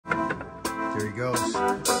There he goes.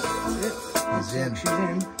 That's it. He's in. She's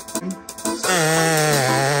in.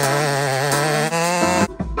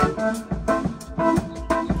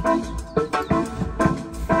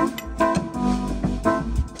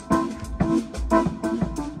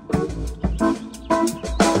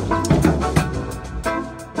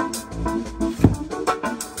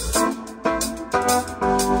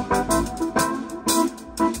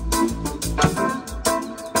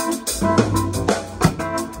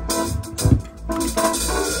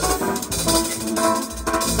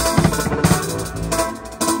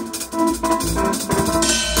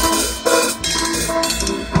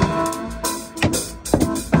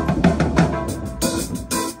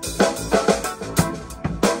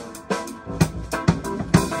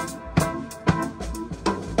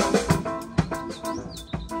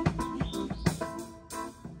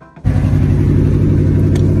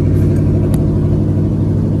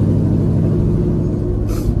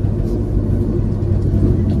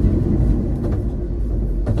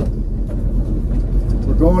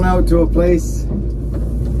 Going out to a place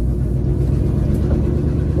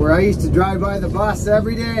where I used to drive by the bus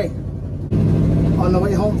every day on the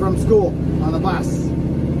way home from school on the bus.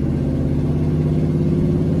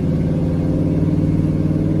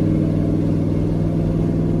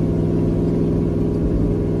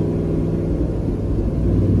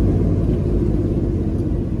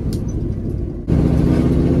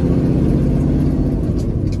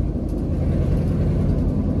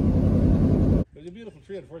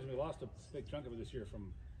 Unfortunately, we lost a big chunk of it this year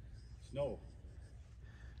from snow.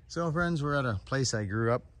 So friends, we're at a place I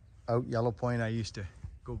grew up out Yellow Point. I used to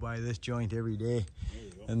go by this joint every day,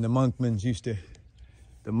 and the Monkmans used to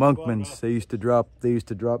drop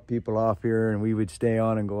people off here, and we would stay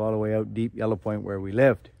on and go all the way out deep Yellow Point where we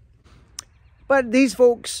lived. But these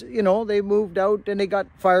folks, you know, they moved out and they got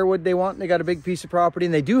firewood they want, and they got a big piece of property,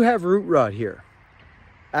 and they do have root rot here.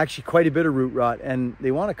 Actually quite a bit of root rot, and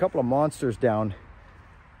they want a couple of monsters down.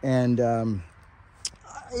 And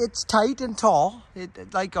it's tight and tall,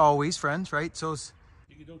 like always, friends, right? So it's,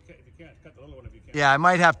 if you can't cut the little one if you can. yeah, I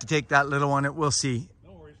might have to take that little one. We'll see.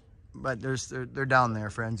 No worries. But they're down there,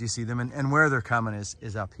 friends. You see them, and where they're coming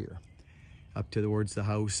is up here, up towards the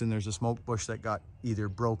house. And there's a smoke bush that got either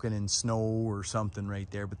broken in snow or something right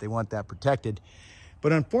there. But they want that protected.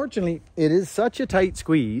 But unfortunately, it is such a tight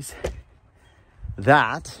squeeze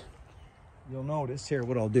that you'll notice here.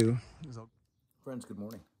 What I'll do is Friends, good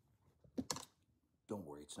morning. Don't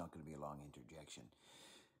worry, it's not going to be a long interjection.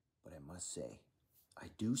 But I must say, I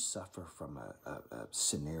do suffer from a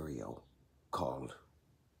scenario called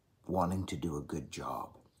wanting to do a good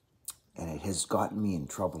job. And it has gotten me in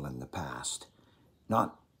trouble in the past.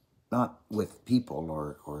 Not with people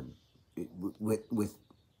or with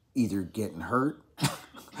either getting hurt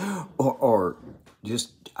or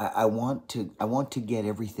just I want to get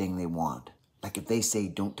everything they want. Like if they say,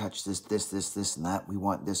 don't touch this, and that, we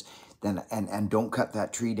want this, then, and don't cut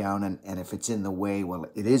that tree down. And if it's in the way, well,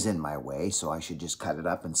 it is in my way, so I should just cut it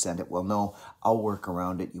up and send it. Well, no, I'll work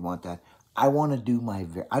around it. You want that? I want to do I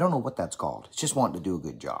don't know what that's called. It's just wanting to do a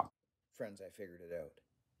good job. Friends, I figured it out.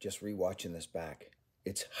 Just rewatching this back.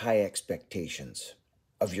 It's high expectations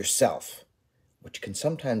of yourself, which can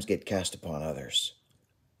sometimes get cast upon others.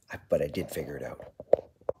 But I did figure it out.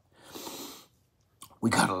 We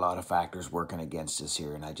got a lot of factors working against us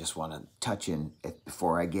here, and I just want to touch in it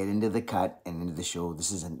before I get into the cut and into the show. This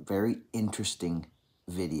is a very interesting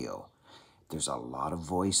video. There's a lot of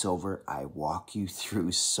voiceover. I walk you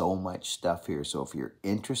through so much stuff here. So if you're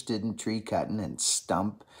interested in tree cutting and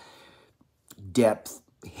stump depth,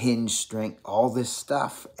 hinge strength, all this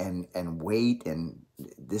stuff, and weight, and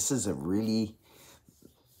this is a really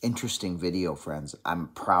interesting video, friends. I'm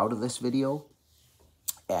proud of this video,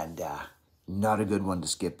 and not a good one to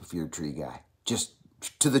skip if you're a tree guy. Just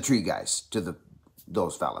to the tree guys, to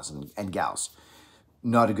those fellas and gals.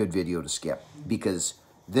 Not a good video to skip, because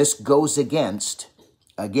this goes against,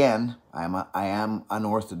 again, I am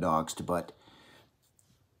unorthodox, but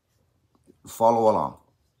follow along.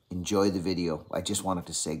 Enjoy the video. I just wanted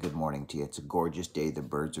to say good morning to you. It's a gorgeous day. The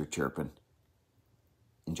birds are chirping.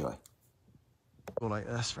 Enjoy. Go like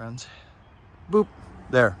this, friends. Boop.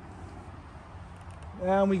 There.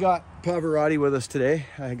 And we got Pavarotti with us today.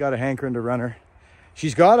 I got a hankering to run her.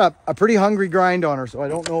 She's got a pretty hungry grind on her, so I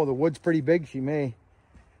don't know. The wood's pretty big.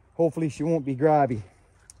 Hopefully she won't be grabby.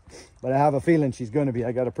 But I have a feeling she's going to be.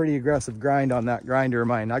 I got a pretty aggressive grind on that grinder of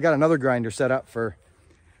mine. I got another grinder set up for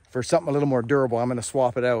something a little more durable. I'm going to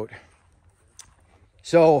swap it out.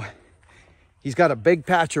 So he's got a big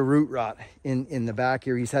patch of root rot in the back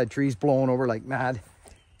here. He's had trees blown over like mad.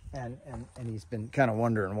 And he's been kind of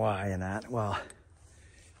wondering why and that. Well,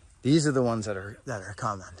 These are the ones that are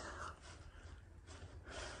coming.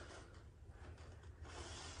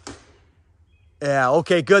 Yeah,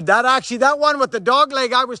 okay, good. That one with the dog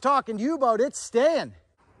leg I was talking to you about, it's staying.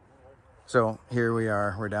 So here we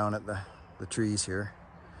are, we're down at the trees here.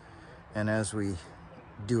 And as we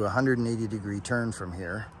do a 180-degree turn from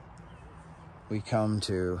here, we come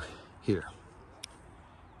to here.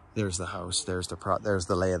 There's the house, there's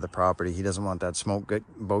the lay of the property. He doesn't want that smoke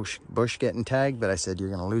bush getting tagged, but I said, you're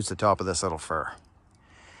gonna lose the top of this little fir.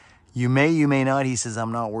 You may not. He says,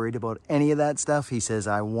 I'm not worried about any of that stuff. He says,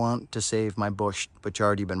 I want to save my bush, which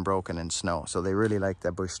already been broken in snow. So they really like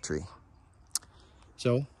that bush tree.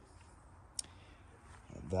 So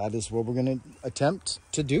that is what we're gonna attempt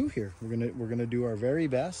to do here. We're gonna do our very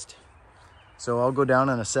best. So I'll go down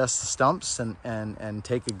and assess the stumps and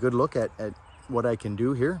take a good look at what I can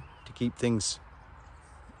do here to keep things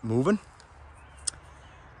moving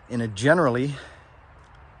in a generally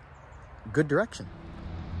good direction.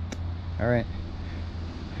 All right,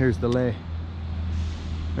 here's the lay.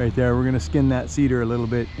 Right there, we're gonna skin that cedar a little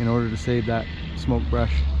bit in order to save that smoke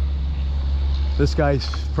brush. This guy's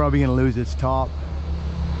probably gonna lose its top.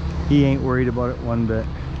 He ain't worried about it one bit.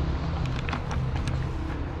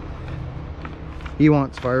 He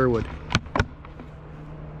wants firewood.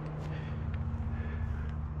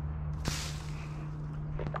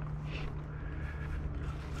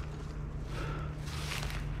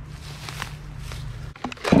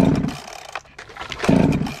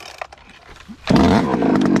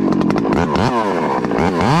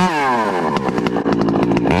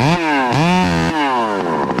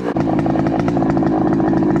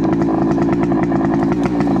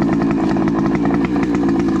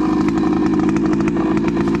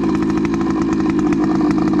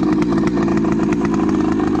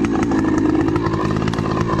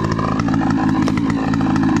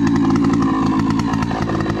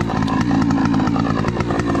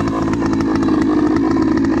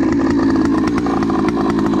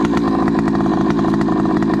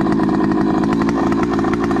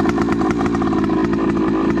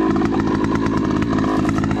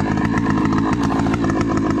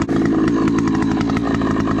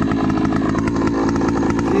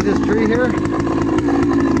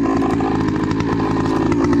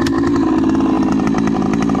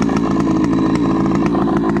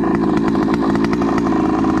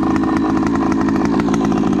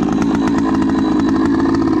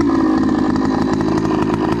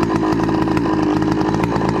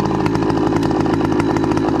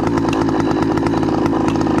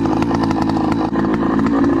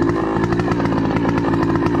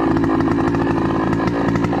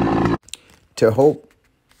 To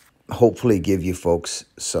hopefully give you folks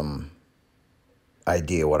some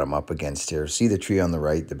idea what I'm up against here. See the tree on the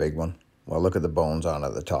right, the big one? Well, look at the bones on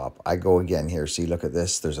at the top. I go again here. See, look at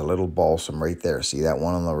this. There's a little balsam right there. See that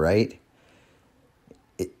one on the right?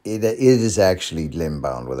 It is actually limb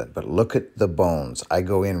bound with it, but look at the bones. I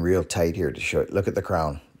go in real tight here to show it. Look at the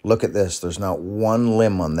crown. Look at this. There's not one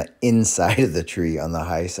limb on the inside of the tree on the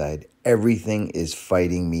high side. Everything is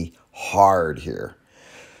fighting me hard here.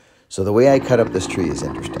 So the way I cut up this tree is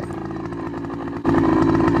interesting.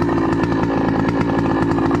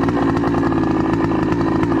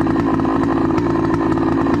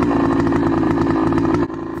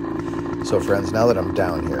 So friends, now that I'm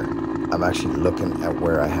down here, I'm actually looking at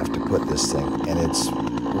where I have to put this thing, and it's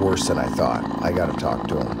worse than I thought. I gotta talk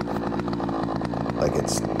to him. Like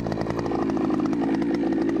it's...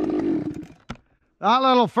 That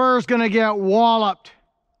little fir's gonna get walloped.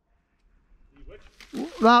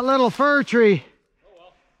 That little fir tree. Oh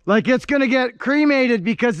well. Like it's gonna get cremated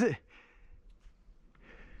because We know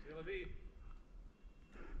the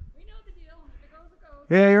deal. If it goes, it goes.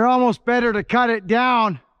 yeah, you're almost better to cut it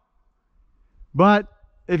down. But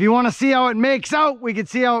if you want to see how it makes out, we can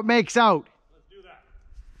see how it makes out. Let's do that.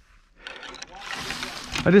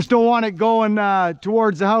 I just don't want it going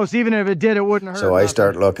towards the house. Even if it did, it wouldn't hurt. So I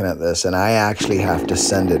start looking at this, and I actually have to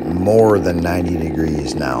send it more than 90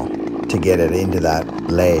 degrees now to get it into that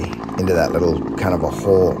lay, into that little kind of a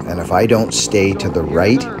hole. And if I don't stay to the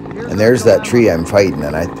right, and there's that tree I'm fighting,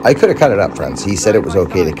 and I could have cut it up, friends. He said it was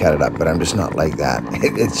okay to cut it up, but I'm just not like that.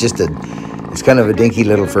 It's kind of a dinky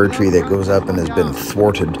little fir tree that goes up and has been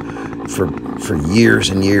thwarted for years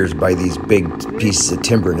and years by these big pieces of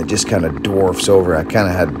timber, and it just kind of dwarfs over. I kind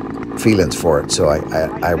of had feelings for it, so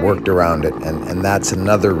I worked around it, and that's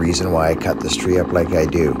another reason why I cut this tree up like I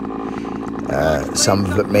do. Some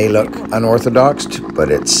of it may look unorthodox, but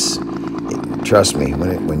trust me,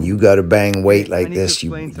 when you got a bang weight like this,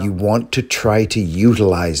 you want to try to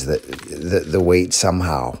utilize the weight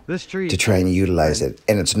somehow This tree to try and utilize it.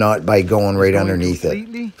 And it's not by going right underneath it.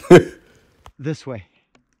 Completely this way,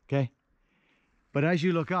 okay? But as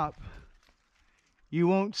you look up, you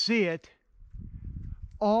won't see it.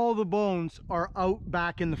 All the bones are out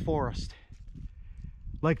back in the forest.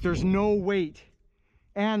 Like there's no weight,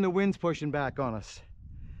 and the wind's pushing back on us.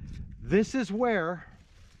 This is where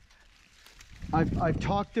I've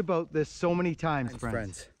talked about this so many times,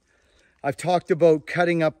 friends. I've talked about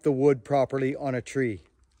cutting up the wood properly on a tree.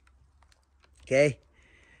 Okay?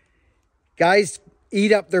 Guys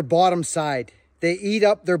eat up their bottom side. They eat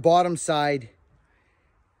up their bottom side,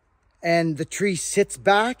 and the tree sits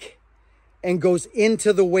back and goes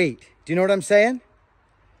into the weight. Do you know what I'm saying?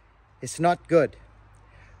 It's not good.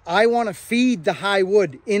 I want to feed the high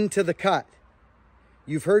wood into the cut.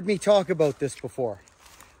 You've heard me talk about this before.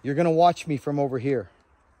 You're going to watch me from over here.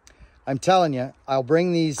 I'm telling you, I'll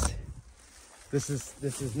bring these. This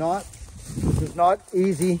is not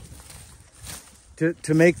easy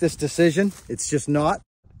to make this decision. It's just not.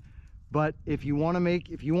 But if you want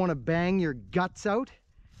to bang your guts out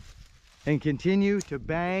and continue to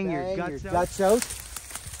bang your guts out,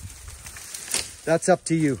 that's up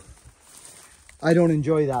to you. I don't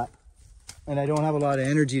enjoy that, and I don't have a lot of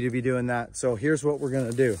energy to be doing that. So here's what we're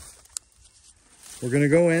gonna do. We're gonna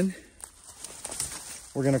go in,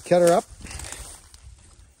 we're gonna cut her up,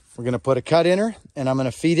 we're gonna put a cut in her, and I'm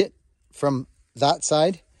gonna feed it from that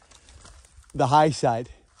side, the high side.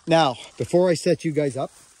 Now, before I set you guys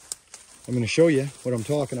up, I'm gonna show you what I'm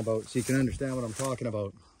talking about so you can understand what I'm talking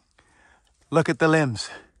about. Look at the limbs.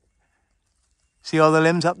 See all the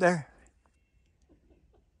limbs up there?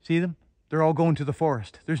 See them? They're all going to the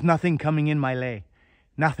forest. There's nothing coming in my lay.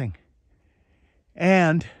 Nothing.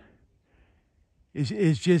 And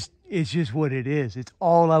it's just what it is. It's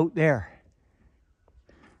all out there.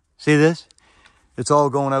 See this? It's all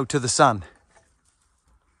going out to the sun.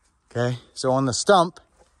 Okay? So on the stump,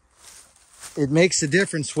 it makes a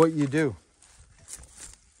difference what you do.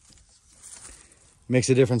 Makes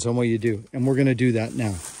a difference on what you do. And we're going to do that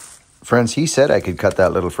now. Friends, he said I could cut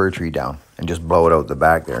that little fir tree down and just blow it out the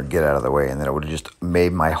back there and get out of the way. And then it would have just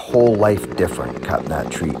made my whole life different cutting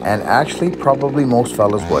that tree. And actually, probably most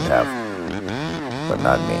fellas would have. But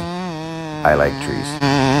not me. I like trees.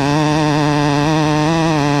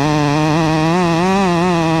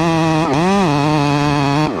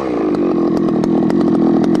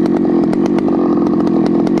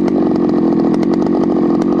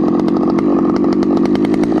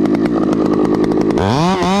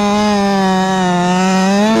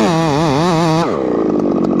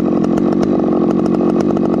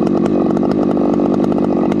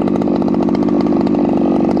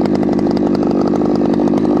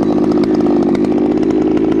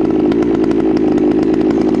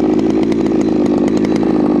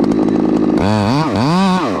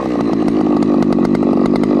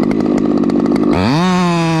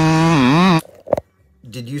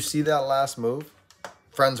 Did you see that last move?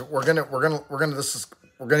 Friends, we're gonna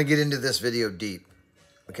get into this video deep.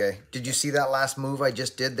 Okay. Did you see that last move I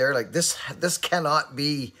just did there? Like this cannot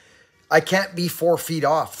be, I can't be 4 feet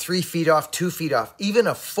off, 3 feet off, 2 feet off, even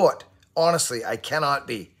a foot. Honestly, I cannot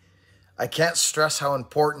be. I can't stress how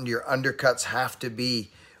important your undercuts have to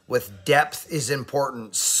be. With depth is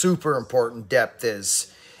important, super important depth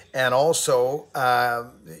is. And also,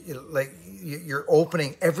 like your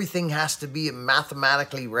opening, everything has to be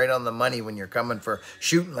mathematically right on the money when you're coming for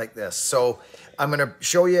shooting like this. So I'm gonna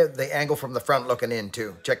show you the angle from the front looking in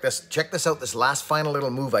too. Check this out, this last final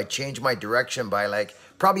little move. I changed my direction by like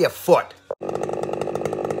probably a foot.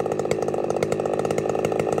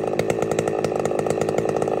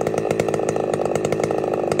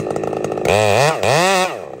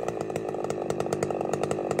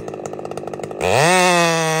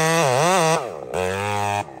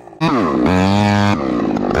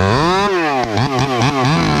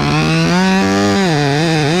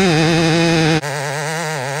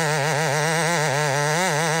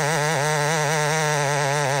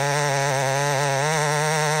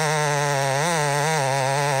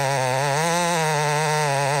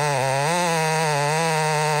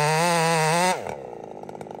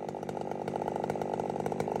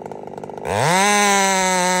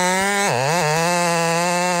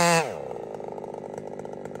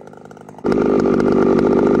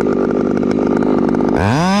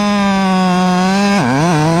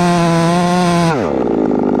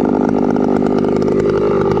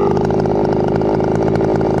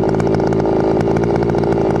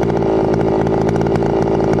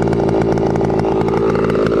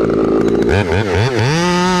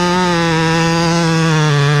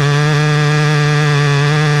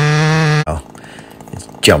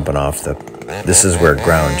 jumping off the, this is where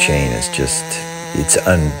ground chain is just, it's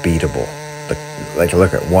unbeatable. Like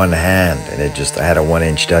look at one hand and it just, I had a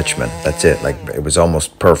 1-inch Dutchman. That's it. Like it was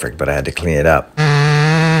almost perfect, but I had to clean it up.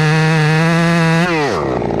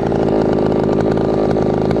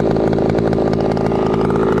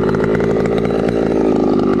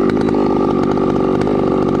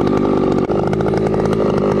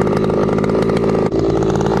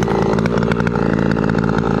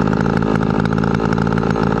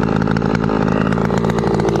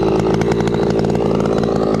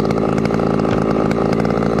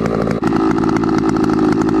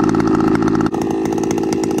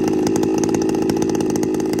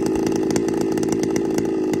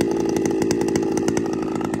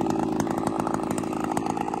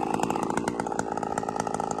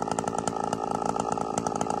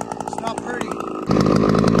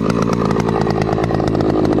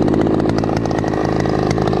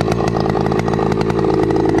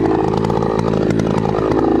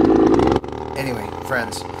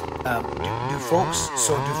 Friends, do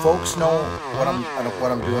folks know what I'm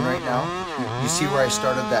doing right now? You see where I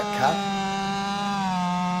started that cut?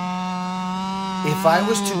 If I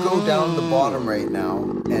was to go down the bottom right now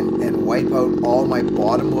and wipe out all my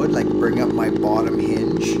bottom wood, like bring up my bottom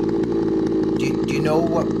hinge, do you know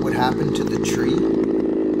what would happen to the tree?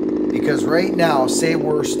 Because right now, say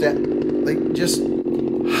we're like just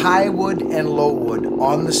high wood and low wood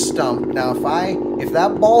on the stump. Now if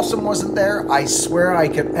that balsam wasn't there, I swear I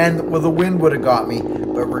could, and well, the wind would have got me.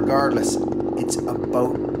 But regardless, it's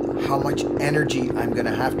about how much energy I'm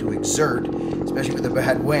gonna have to exert, especially with a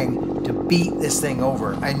bad wing, to beat this thing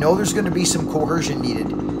over. I know there's gonna be some coercion needed,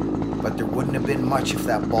 but there wouldn't have been much if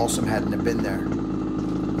that balsam hadn't have been there.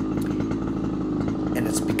 And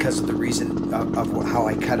it's because of the reason of how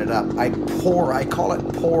I cut it up. I call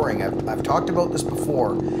it pouring. I've talked about this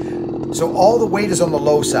before. So all the weight is on the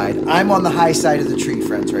low side. I'm on the high side of the tree,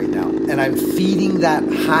 friends, right now. And I'm feeding that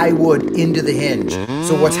high wood into the hinge.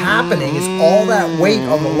 So what's happening is all that weight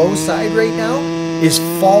on the low side right now is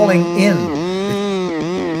falling in.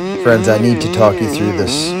 Friends, I need to talk you through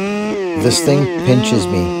this. This thing pinches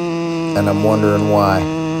me, and I'm wondering why.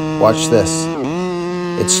 Watch this.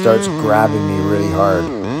 It starts grabbing me really hard.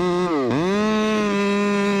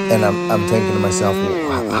 And I'm thinking to myself,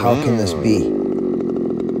 how can this be?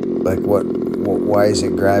 Like why is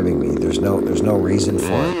it grabbing me? There's no reason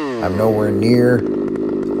for it. I'm nowhere near.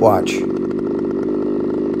 Watch.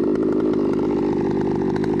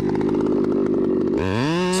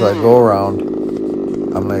 So I go around.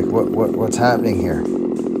 I'm like, what's happening here?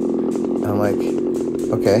 I'm like,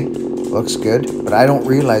 okay, looks good, but I don't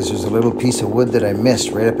realize there's a little piece of wood that I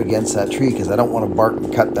missed right up against that tree because I don't want to bark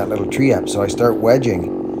and cut that little tree up. So I start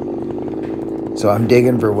wedging. So I'm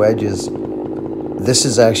digging for wedges. This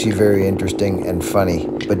is actually very interesting and funny.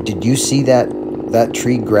 But did you see that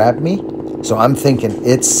tree grab me? So I'm thinking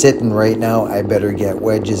it's sitting right now. I better get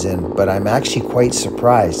wedges in. But I'm actually quite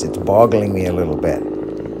surprised. It's boggling me a little bit.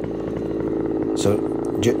 So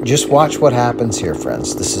just watch what happens here,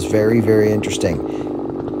 friends. This is very, very interesting.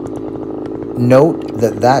 Note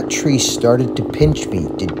that tree started to pinch me.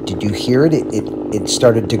 Did you hear it? It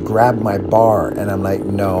started to grab my bar, and I'm like,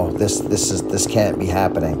 no, this can't be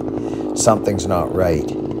happening. Something's not right.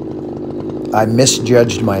 I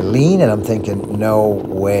misjudged my lean, and I'm thinking, no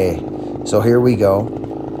way. So here we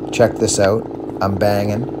go. Check this out. I'm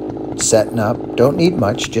banging, setting up. Don't need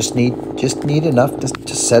much. Just need enough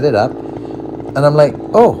to set it up. And I'm like,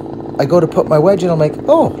 oh, I go to put my wedge in. I'm like,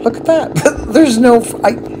 oh, look at that.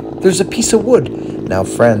 There's a piece of wood. Now,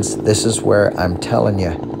 friends, this is where I'm telling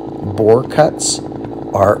you, bore cuts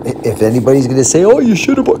are, if anybody's going to say, oh, you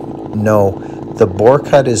should have, no, the bore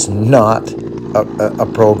cut is not a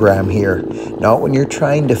program here. Not when you're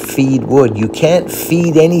trying to feed wood. You can't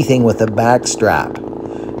feed anything with a back strap.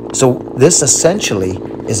 So this essentially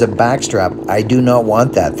is a back strap. I do not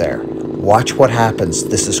want that there. Watch what happens.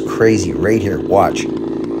 This is crazy right here. Watch.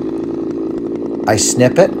 I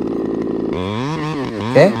snip it.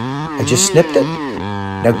 Okay? I just snipped it.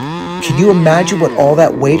 Now, can you imagine what all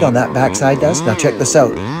that weight on that backside does? Now check this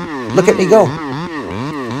out. Look at me go.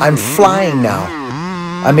 I'm flying now.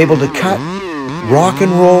 I'm able to cut, rock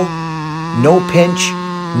and roll, no pinch,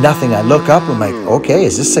 nothing. I look up, I'm like, okay,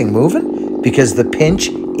 is this thing moving? Because the pinch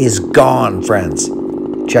is gone, friends.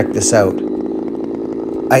 Check this out.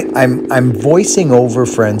 I'm voicing over,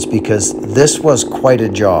 friends, because this was quite a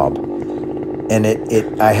job. And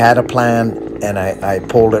I had a plan, and I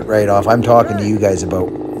pulled it right off. I'm talking to you guys about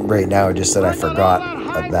right now, just that I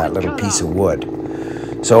forgot that little piece of wood.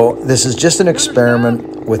 So this is just an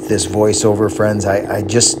experiment with this voiceover, friends.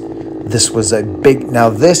 this was a big, now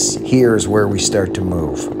this here is where we start to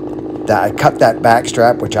move. That I cut that back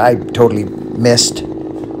strap, which I totally missed.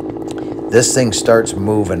 This thing starts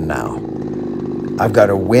moving now. I've got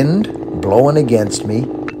a wind blowing against me.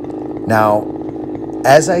 Now,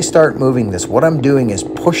 as I start moving this, what I'm doing is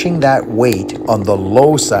pushing that weight on the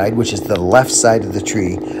low side, which is the left side of the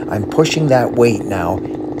tree. I'm pushing that weight now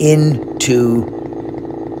into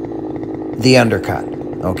the undercut,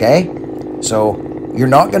 okay? So you're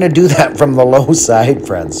not going to do that from the low side,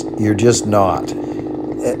 friends. You're just not,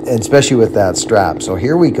 especially with that strap. So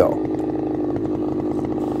here we go.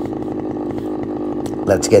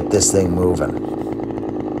 Let's get this thing moving.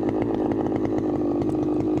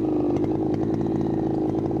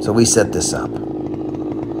 So we set this up.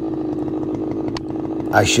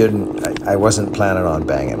 I wasn't planning on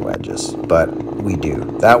banging wedges, but we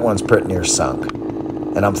do. That one's pretty near sunk.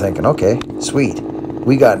 And I'm thinking, okay, sweet.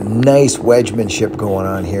 We got nice wedgemanship going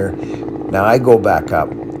on here. Now I go back up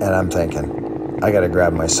and I'm thinking, I gotta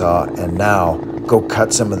grab my saw and now go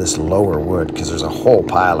cut some of this lower wood because there's a whole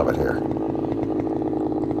pile of it here.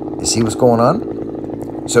 You see what's going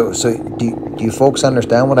on? So do you folks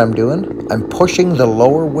understand what I'm doing? I'm pushing the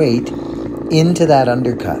lower weight into that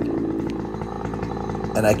undercut.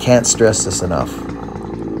 And I can't stress this enough.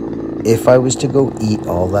 If I was to go eat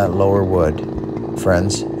all that lower wood,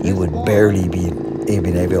 friends, you would barely be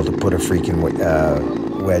able to put a freaking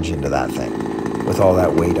wedge into that thing with all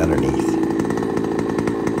that weight underneath.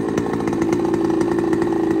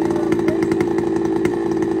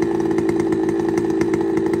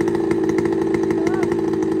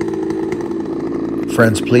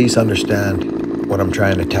 Friends, please understand what I'm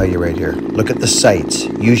trying to tell you right here. Look at the sights.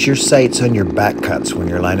 Use your sights on your back cuts when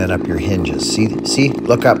you're lining up your hinges. See?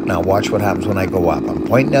 Look up now. Watch what happens when I go up. I'm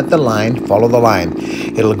pointing at the line. Follow the line.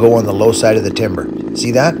 It'll go on the low side of the timber.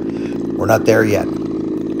 See that? We're not there yet.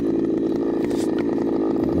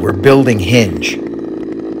 We're building hinge.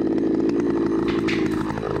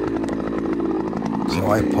 So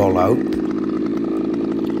I pull out.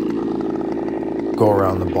 Go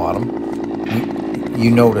around the bottom. You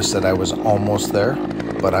notice that I was almost there,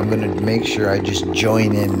 but I'm going to make sure I just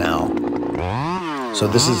join in now. So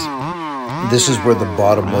this is where the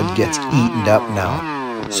bottom wood gets eaten up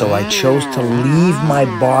now. So I chose to leave my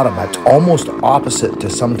bottom. That's almost opposite to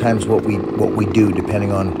sometimes what we do,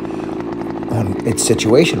 depending on it's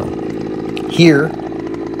situational. Here,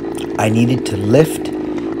 I needed to lift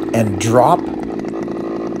and drop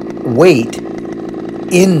weight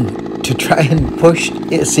in to try and push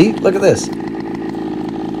it. See, look at this.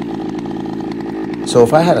 So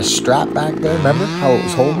if I had a strap back there, remember how it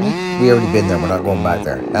was holding me? We already been there, we're not going back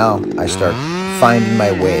there. Now I start finding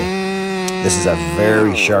my way. This is a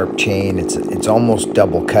very sharp chain. It's almost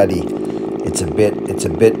double cutty. It's a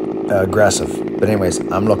bit aggressive. But anyways,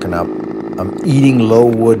 I'm looking up. I'm eating low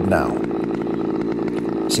wood now.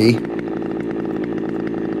 See?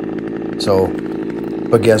 So,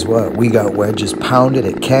 but guess what? We got wedges pounded.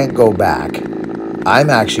 It can't go back. I'm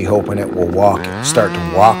actually hoping it will start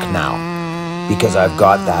to walk now. Because I've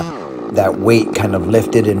got that weight kind of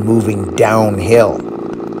lifted and moving downhill.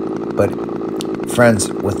 But friends,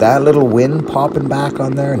 with that little wind popping back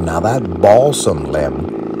on there, now that balsam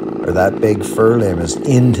limb, or that big fir limb is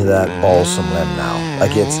into that balsam limb now.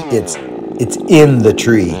 Like it's in the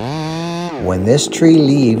tree. When this tree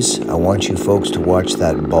leaves, I want you folks to watch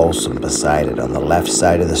that balsam beside it on the left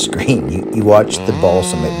side of the screen. You watch the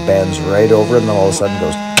balsam, it bends right over and then all of a sudden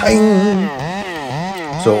goes ting!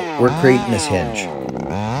 So we're creating this hinge.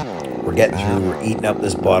 We're getting through, we're eating up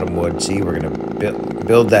this bottom wood. See, we're going to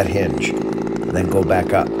build that hinge and then go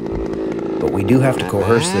back up. But we do have to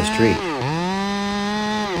coerce this tree.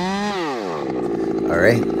 All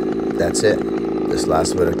right, that's it. This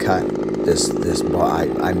last bit of cut,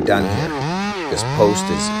 I'm done here. This post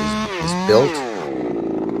is built.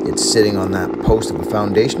 It's sitting on that post of a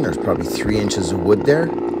foundation. There's probably 3 inches of wood there.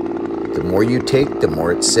 The more you take, the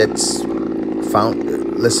more it sits.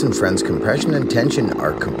 Listen, friends, compression and tension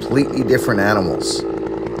are completely different animals.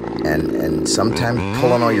 And sometimes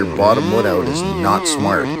pulling all your bottom wood out is not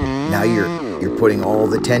smart. Now you're putting all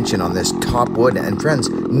the tension on this top wood. And friends,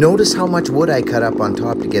 notice how much wood I cut up on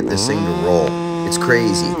top to get this thing to roll. It's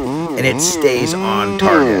crazy. And it stays on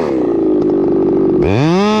target.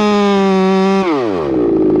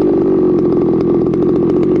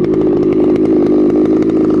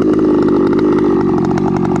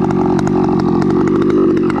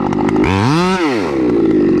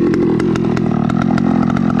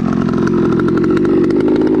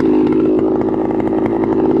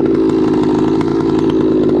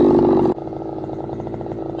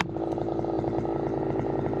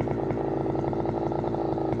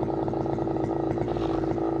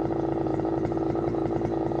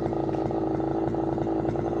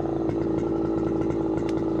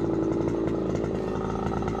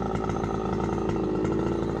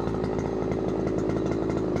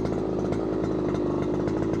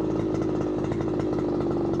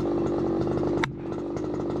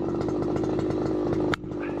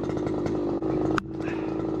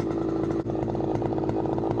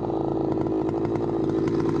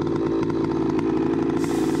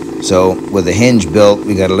 So with the hinge built,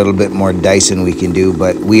 we got a little bit more dicing we can do,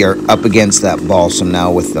 but we are up against that balsam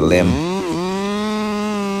now with the limb.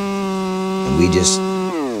 And we just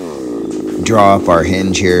draw up our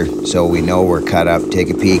hinge here so we know we're cut up. Take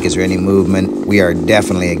a peek. Is there any movement? We are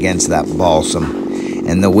definitely against that balsam.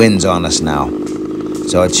 And the wind's on us now.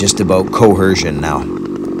 So it's just about coercion now.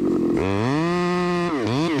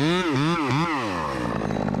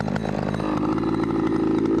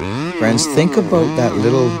 Friends, think about that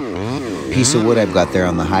little piece of wood I've got there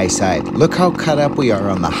on the high side. Look how cut up we are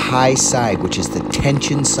on the high side, which is the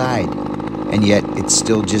tension side. And yet it's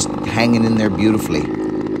still just hanging in there beautifully.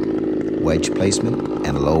 Wedge placement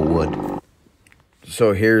and low wood.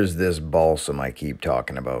 So here's this balsam I keep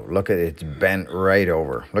talking about. Look at it, it's bent right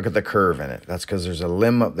over. Look at the curve in it. That's because there's a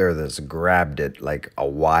limb up there that's grabbed it like a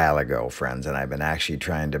while ago, friends. And I've been actually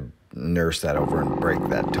trying to nurse that over and break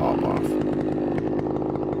that top off.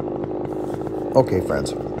 Okay,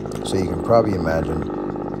 friends, so you can probably imagine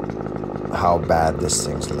how bad this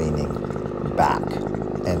thing's leaning back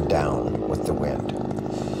and down with the wind.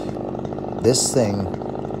 This thing,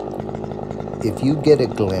 if you get a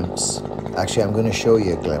glimpse, actually I'm going to show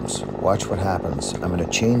you a glimpse. Watch what happens. I'm going to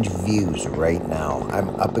change views right now. I'm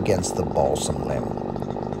up against the balsam limb.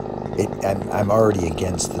 I'm already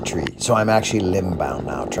against the tree, so I'm actually limb bound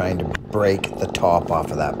now, trying to break the top off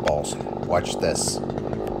of that balsam. Watch this.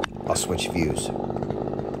 I'll switch views.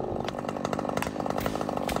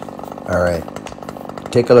 All right,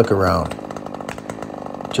 take a look around.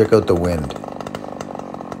 Check out the wind.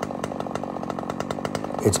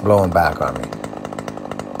 It's blowing back on me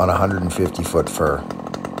on a 150-foot fir,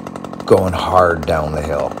 going hard down the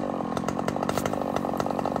hill.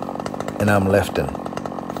 And I'm lifting,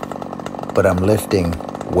 but I'm lifting.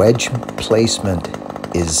 Wedge placement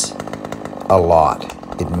is a lot.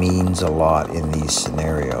 It means a lot in these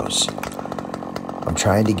scenarios. I'm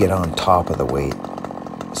trying to get on top of the weight.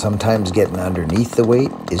 Sometimes getting underneath the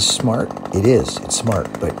weight is smart. It is. It's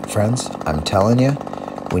smart. But friends, I'm telling you,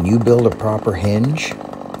 when you build a proper hinge,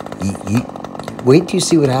 wait till you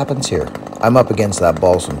see what happens here. I'm up against that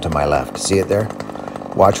balsam to my left. See it there?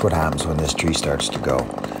 Watch what happens when this tree starts to go.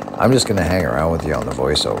 I'm just going to hang around with you on the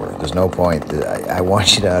voiceover. There's no point. I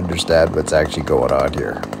want you to understand what's actually going on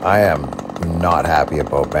here. I am not happy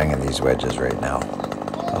about banging these wedges right now.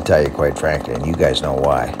 I'll tell you quite frankly, and you guys know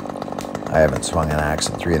why. I haven't swung an axe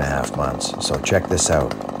in 3.5 months. So check this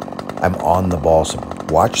out. I'm on the balsam.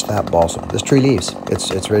 Watch that balsam. This tree leaves.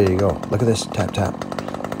 It's ready to go. Look at this. Tap, tap.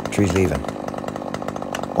 Tree's leaving.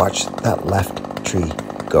 Watch that left tree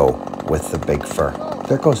go with the big fir.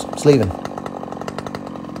 There it goes. It's leaving.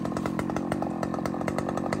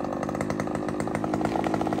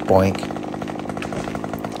 Boink.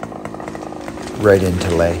 Right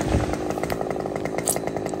into lay.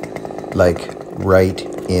 Like right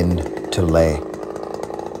into lay.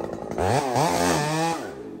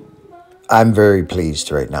 I'm very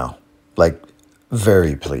pleased right now. Like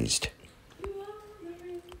very pleased.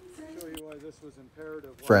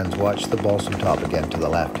 Friends, watch the balsam top again to the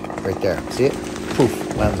left. Right there. See it?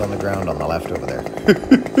 Poof. Lands on the ground on the left over there. Left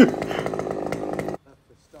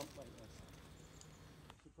the stump like this.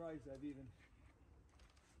 Surprised I've even.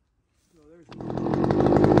 No, there's.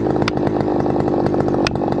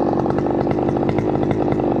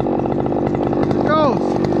 There it goes.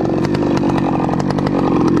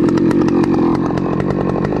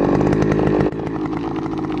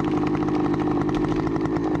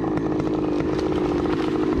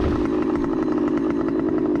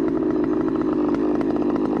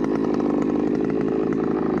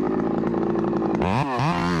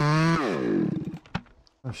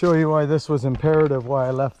 I'll show you why this was imperative, why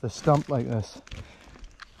I left the stump like this.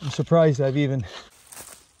 I'm surprised I've even...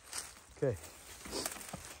 Okay.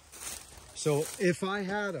 So if I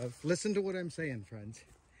had of, listen to what I'm saying, friends.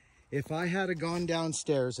 If I had gone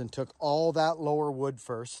downstairs and took all that lower wood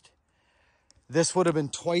first, this would have been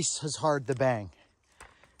twice as hard to bang.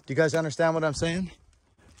 Do you guys understand what I'm saying?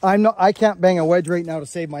 I can't bang a wedge right now to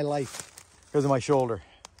save my life because of my shoulder.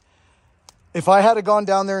 If I had gone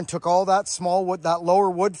down there and took all that small wood, that lower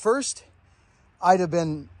wood first, I'd have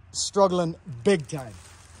been struggling big time.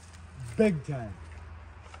 Big time.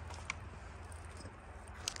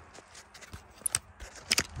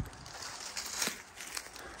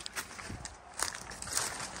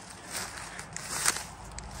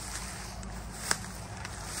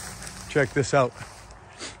 Check this out.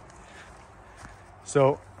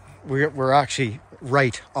 So we're actually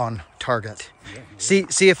right on target. Yeah.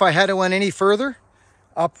 See if I had went any further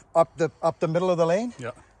up the middle of the lane,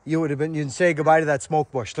 yeah, you'd say goodbye to that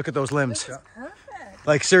smoke bush. Look at those limbs. This is perfect.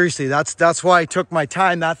 Like seriously, that's why I took my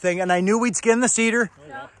time, that thing, and I knew we'd skin the cedar.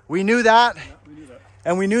 Yeah. We knew that. Yeah, we knew that.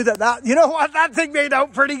 And we knew that, you know what? That thing made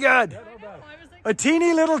out pretty good. Yeah, no bad. A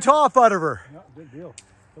teeny little top out of her. Yeah, good deal.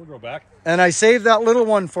 It'll grow back. And I saved that little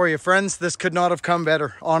one for you, friends. This could not have come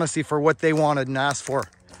better, honestly, for what they wanted and asked for.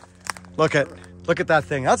 Look at that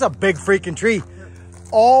thing. That's a big freaking tree.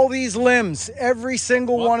 All these limbs, every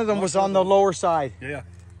single one of them was on the lower side. Yeah.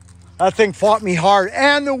 That thing fought me hard,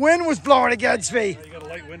 and the wind was blowing against me. You got a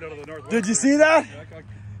light wind out of the northwest. Did you see that? Yeah,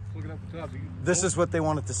 looking up the top. This is what they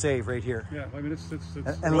wanted to save right here. Yeah, I mean it's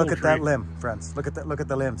And look at that limb, friends. Look at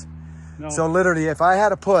the limbs. No. So literally, if I had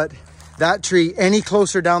to put that tree any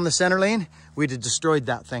closer down the center lane, we'd have destroyed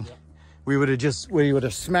that thing. Yeah. We would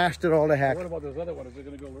have smashed it all to heck. What about this other one? Is it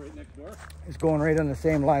going to go right next door? It's going right on the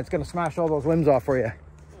same line. It's going to smash all those limbs off for you. Okay,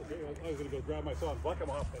 I was going to go grab my saw and buck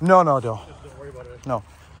them off. No, don't. Just don't worry about it. No.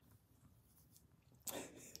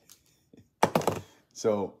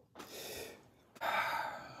 So,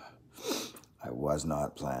 I was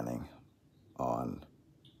not planning on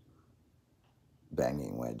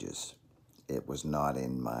banging wedges. It was not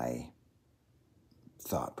in my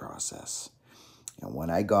thought process. And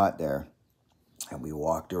when I got there and we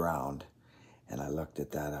walked around and I looked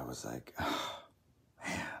at that, I was like, oh,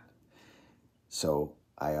 man. So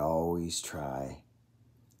I always try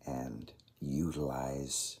and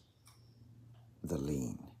utilize the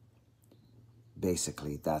lean.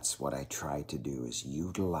 Basically, that's what I try to do, is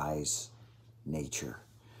utilize nature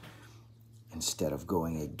instead of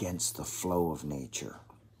going against the flow of nature.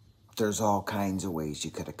 There's all kinds of ways you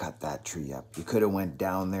could have cut that tree up. You could have went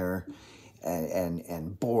down there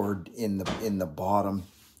and bored in the bottom,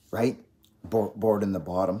 right? Bored in the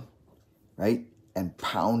bottom, right? And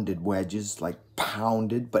pounded wedges, like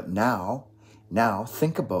pounded. But now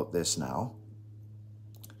think about this now.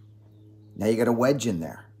 Now you got a wedge in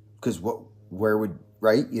there, because where would,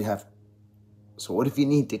 right? You'd have. So what if you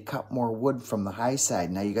need to cut more wood from the high side?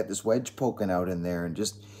 Now you got this wedge poking out in there, and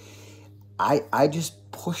just, I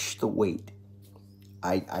just push the weight.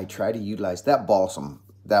 I try to utilize that balsam.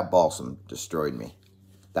 That balsam destroyed me.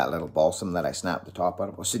 That little balsam that I snapped the top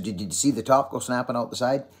out of. So did you see the top go snapping out the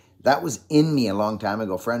side? That was in me a long time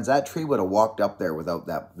ago, friends. That tree would have walked up there without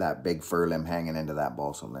that big fir limb hanging into that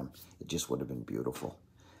balsam limb. It just would have been beautiful.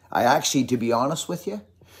 I actually, to be honest with you,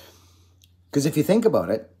 because if you think about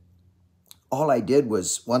it, all I did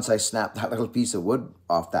was, once I snapped that little piece of wood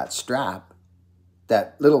off that strap,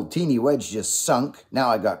 that little teeny wedge just sunk. Now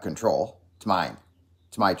I got control. It's mine.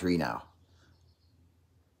 It's my tree now.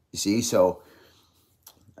 You see, so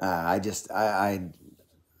I'd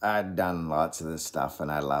done lots of this stuff,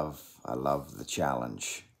 and I love the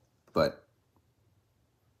challenge.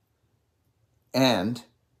 And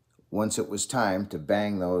once it was time to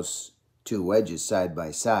bang those two wedges side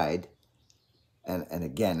by side, and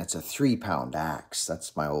again, it's a 3-pound axe.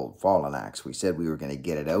 That's my old fallen axe. We said we were going to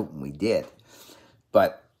get it out, and we did.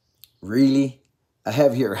 But really, a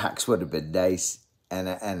heavier axe would have been nice, and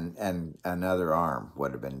another arm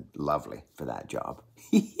would have been lovely for that job.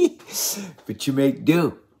 But you make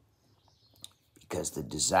do, because the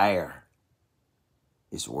desire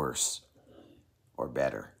is worse or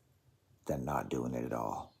better than not doing it at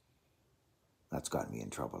all. That's gotten me in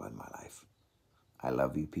trouble in my life. I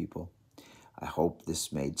love you people. I hope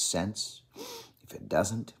this made sense. If it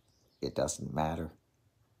doesn't matter.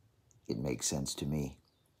 It makes sense to me.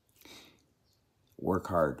 Work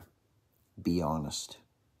hard, be honest,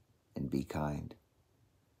 and be kind.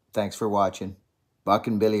 Thanks for watching.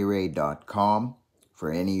 buckandbillyray.com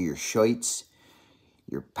for any of your shites,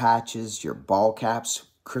 your patches, your ball caps.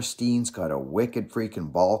 Christine's got a wicked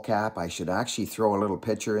freaking ball cap. I should actually throw a little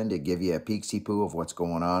picture in to give you a peeksy-poo of what's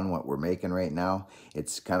going on, what we're making right now.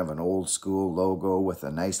 It's kind of an old school logo with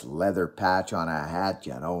a nice leather patch on a hat.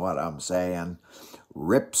 You know what I'm saying?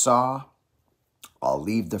 Ripsaw. I'll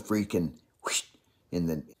leave the freaking whoosh in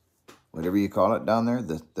the, whatever you call it down there,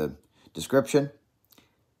 the description.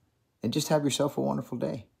 And just have yourself a wonderful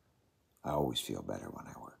day. I always feel better when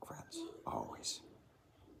I work, friends. Always.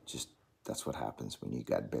 Just, that's what happens when you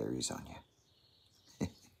got berries on you.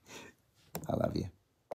 I love you.